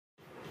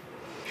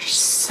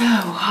So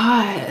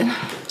hot.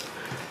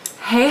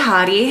 Hey,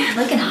 hottie.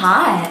 Looking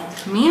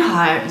hot. Me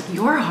hot.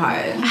 You're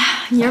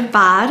hot. Your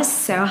bod is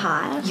so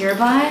hot. Your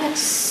bod?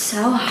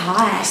 So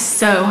hot.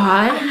 So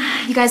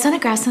hot. You guys want to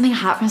grab something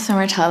hot from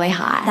somewhere totally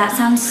hot? That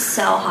sounds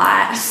so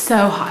hot.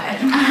 So hot.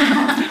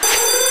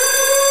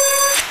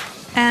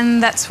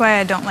 And that's why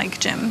I don't like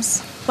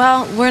gyms.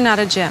 Well, we're not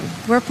a gym.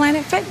 We're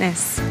Planet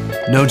Fitness.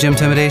 No gym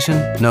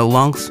intimidation, no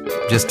lunks,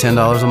 just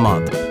 $10 a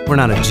month. We're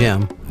not a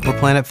gym. We're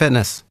Planet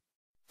Fitness.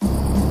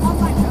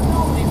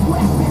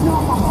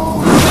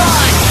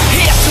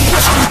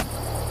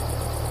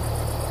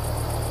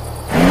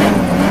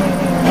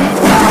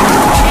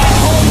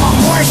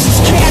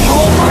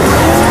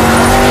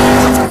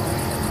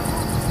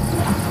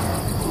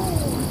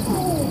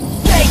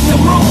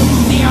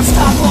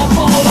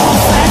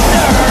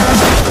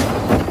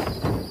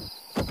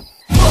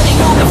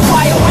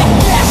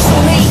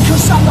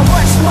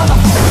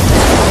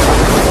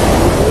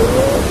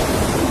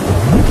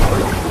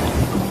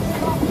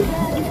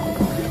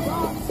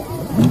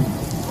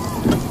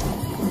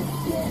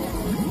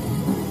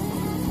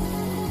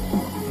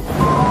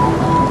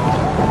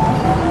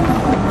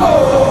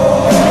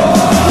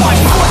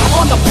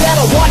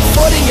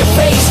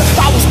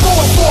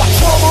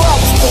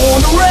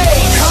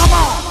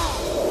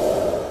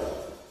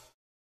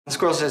 This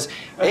girl says,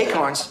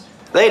 acorns?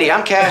 Lady,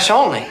 I'm cash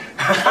only.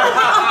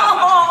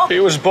 He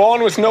was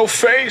born with no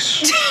face.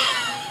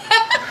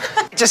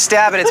 Just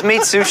stab it, it's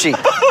meat sushi.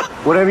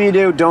 Whatever you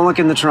do, don't look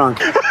in the trunk.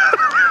 You're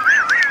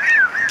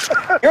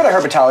the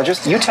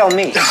herpetologist, you tell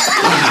me.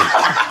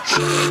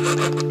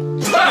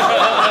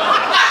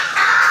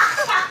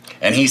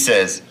 And he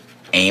says,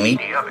 Amy,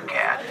 do you have a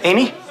cat?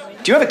 Amy,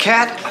 do you have a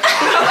cat?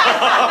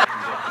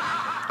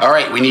 All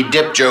right, we need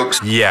dip jokes.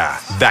 Yeah,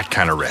 that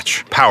kind of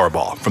rich.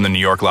 Powerball from the New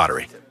York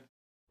Lottery.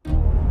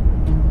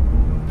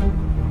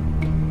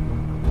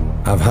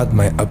 I've had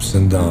my ups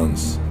and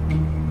downs,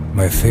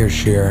 my fair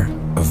share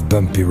of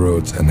bumpy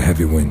roads and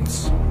heavy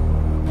winds.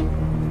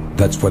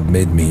 That's what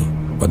made me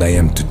what I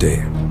am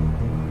today.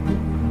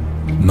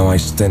 Now I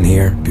stand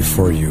here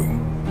before you.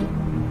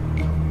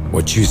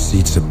 What you see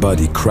is a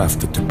body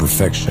crafted to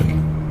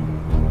perfection,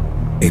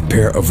 a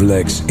pair of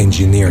legs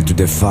engineered to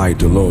defy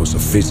the laws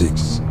of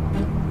physics,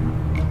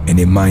 and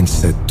a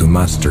mindset to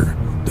master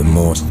the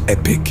most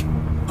epic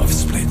of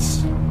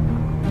splits.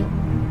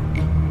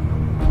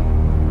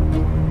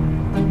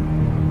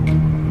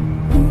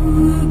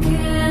 Who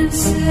can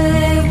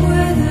say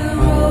where the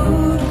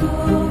road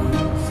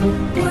goes,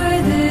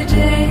 where the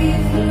day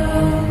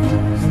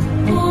flows,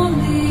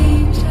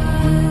 only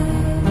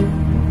time?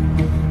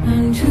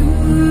 And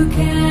who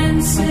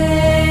can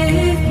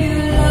say if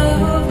your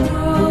love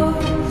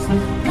grows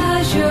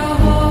as your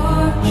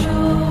heart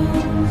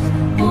shows,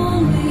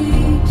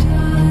 only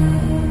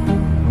time?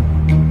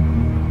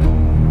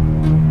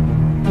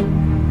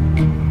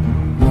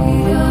 We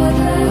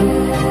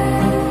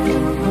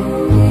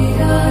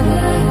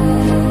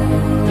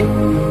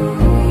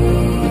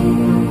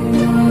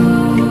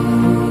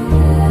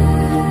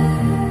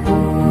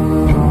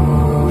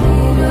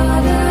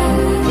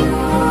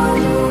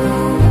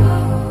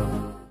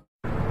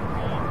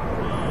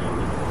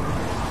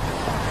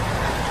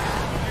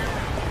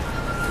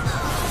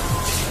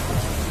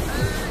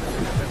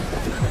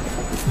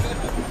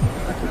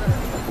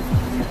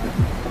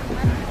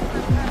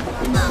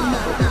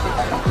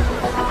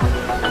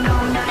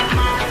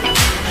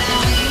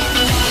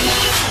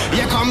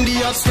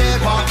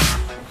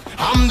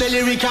I'm the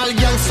lyrical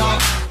gangster.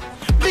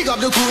 Big up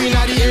the crew in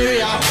the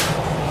area.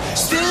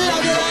 Still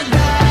love you like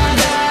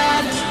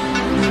that.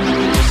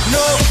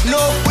 No,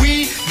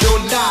 we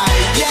don't die.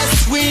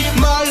 Yes, we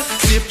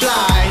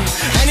multiply.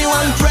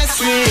 Anyone press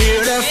me,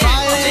 hear the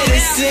fire they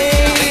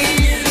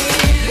sing.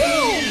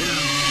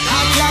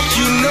 Act like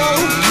you know,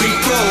 we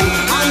go.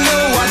 I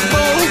know what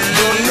both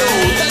don't know.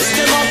 Touch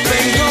them up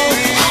and go.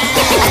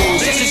 Oh,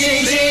 just a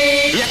ching.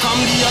 Here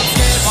come the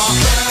escaper.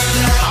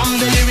 I'm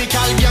the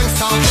lyrical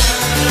gangster.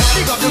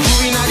 Pick up the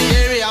crew in the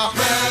area.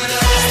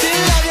 Still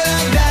love you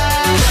like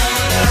that.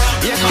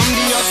 Here come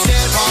the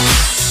escaper.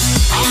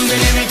 I'm the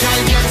lyrical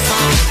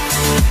gangster.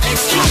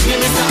 Excuse me,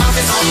 Mr.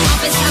 Officer.